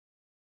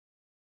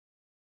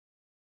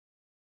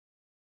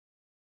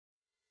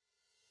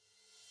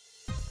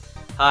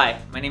Hi,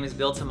 my name is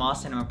Bill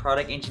Tomas and I'm a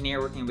product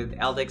engineer working with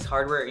Aldec's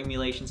Hardware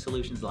Emulation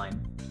Solutions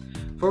line.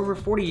 For over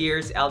 40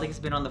 years, Aldec has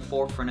been on the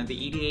forefront of the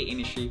EDA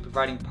industry,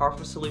 providing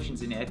powerful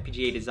solutions in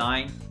FPGA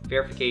design,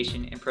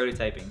 verification, and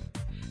prototyping.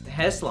 The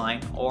HES line,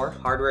 or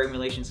Hardware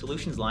Emulation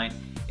Solutions line,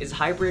 is a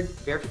hybrid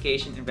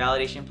verification and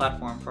validation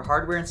platform for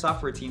hardware and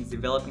software teams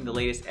developing the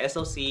latest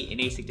SoC and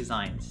ASIC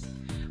designs.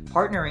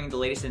 Partnering the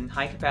latest in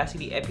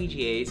high-capacity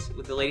FPGAs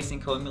with the latest in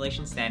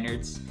co-emulation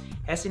standards,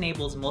 HES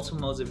enables multiple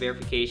modes of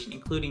verification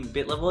including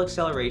bit-level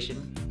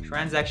acceleration,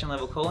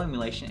 transaction-level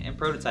co-emulation, and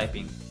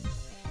prototyping.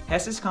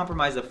 HES is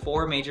comprised of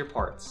four major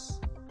parts.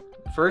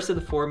 The first of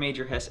the four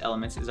major HES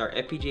elements is our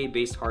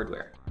FPGA-based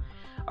hardware.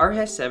 Our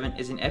HES7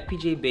 is an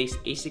FPGA-based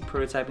ASIC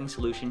prototyping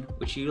solution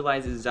which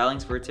utilizes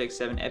Xilinx Vertex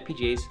 7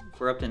 FPGAs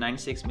for up to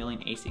 96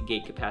 million ASIC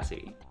gate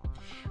capacity.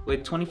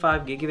 With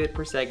 25 gigabit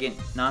per second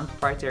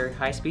non-proprietary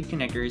high-speed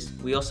connectors,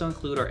 we also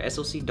include our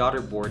SoC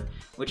daughter board,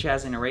 which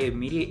has an array of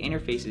media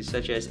interfaces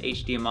such as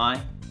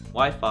HDMI,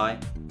 Wi-Fi,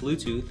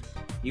 Bluetooth,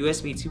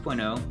 USB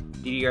 2.0,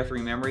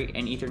 DDR3 memory,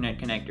 and Ethernet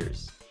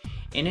connectors.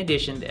 In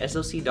addition, the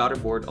SoC daughter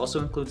board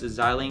also includes a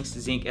Xilinx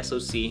Zynq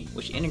SoC,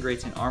 which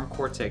integrates an ARM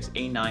Cortex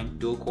A9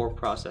 dual-core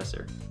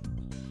processor.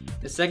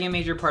 The second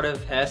major part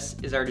of HES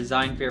is our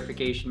Design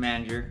Verification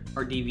Manager,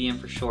 or DVM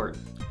for short.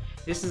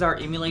 This is our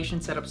emulation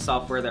setup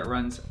software that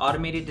runs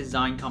automated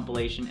design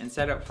compilation and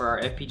setup for our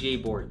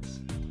FPGA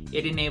boards.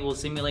 It enables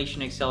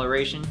simulation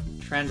acceleration,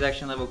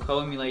 transaction-level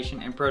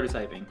co-emulation, and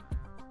prototyping.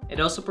 It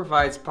also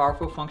provides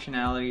powerful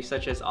functionality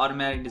such as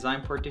automatic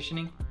design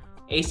partitioning,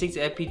 ASIC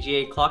to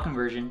FPGA clock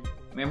conversion,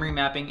 memory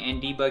mapping,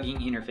 and debugging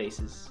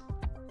interfaces.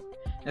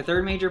 The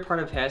third major part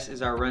of HES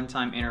is our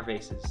runtime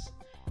interfaces.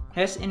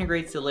 HES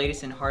integrates the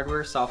latest in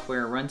hardware,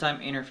 software,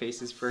 runtime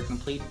interfaces for a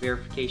complete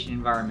verification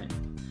environment.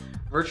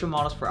 Virtual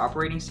models for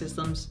operating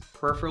systems,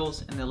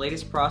 peripherals, and the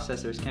latest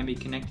processors can be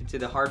connected to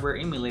the hardware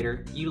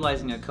emulator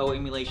utilizing a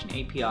co-emulation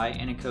API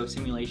and a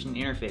co-simulation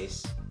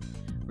interface.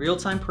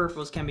 Real-time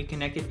peripherals can be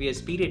connected via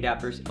speed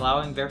adapters,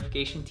 allowing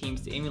verification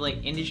teams to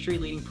emulate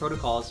industry-leading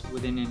protocols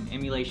within an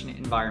emulation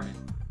environment.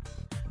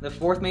 The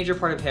fourth major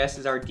part of HES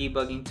is our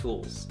debugging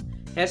tools.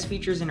 HES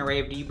features an array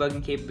of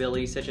debugging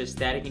capabilities such as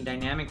static and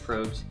dynamic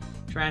probes,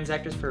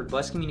 transactors for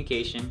bus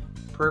communication,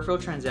 peripheral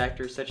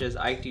transactors such as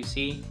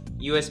I2C,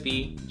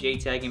 USB,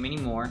 JTAG, and many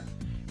more,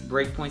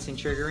 breakpoints and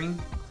triggering,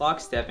 clock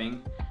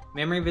stepping,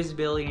 memory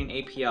visibility and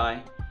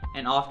API,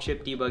 and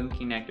off-chip debugging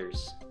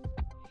connectors.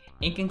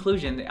 In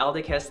conclusion, the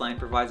Aldec HES line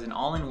provides an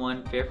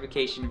all-in-one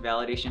verification and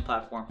validation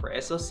platform for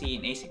SoC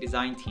and ASIC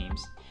design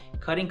teams,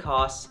 cutting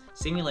costs,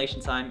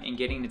 simulation time, and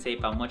getting the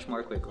tape out much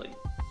more quickly.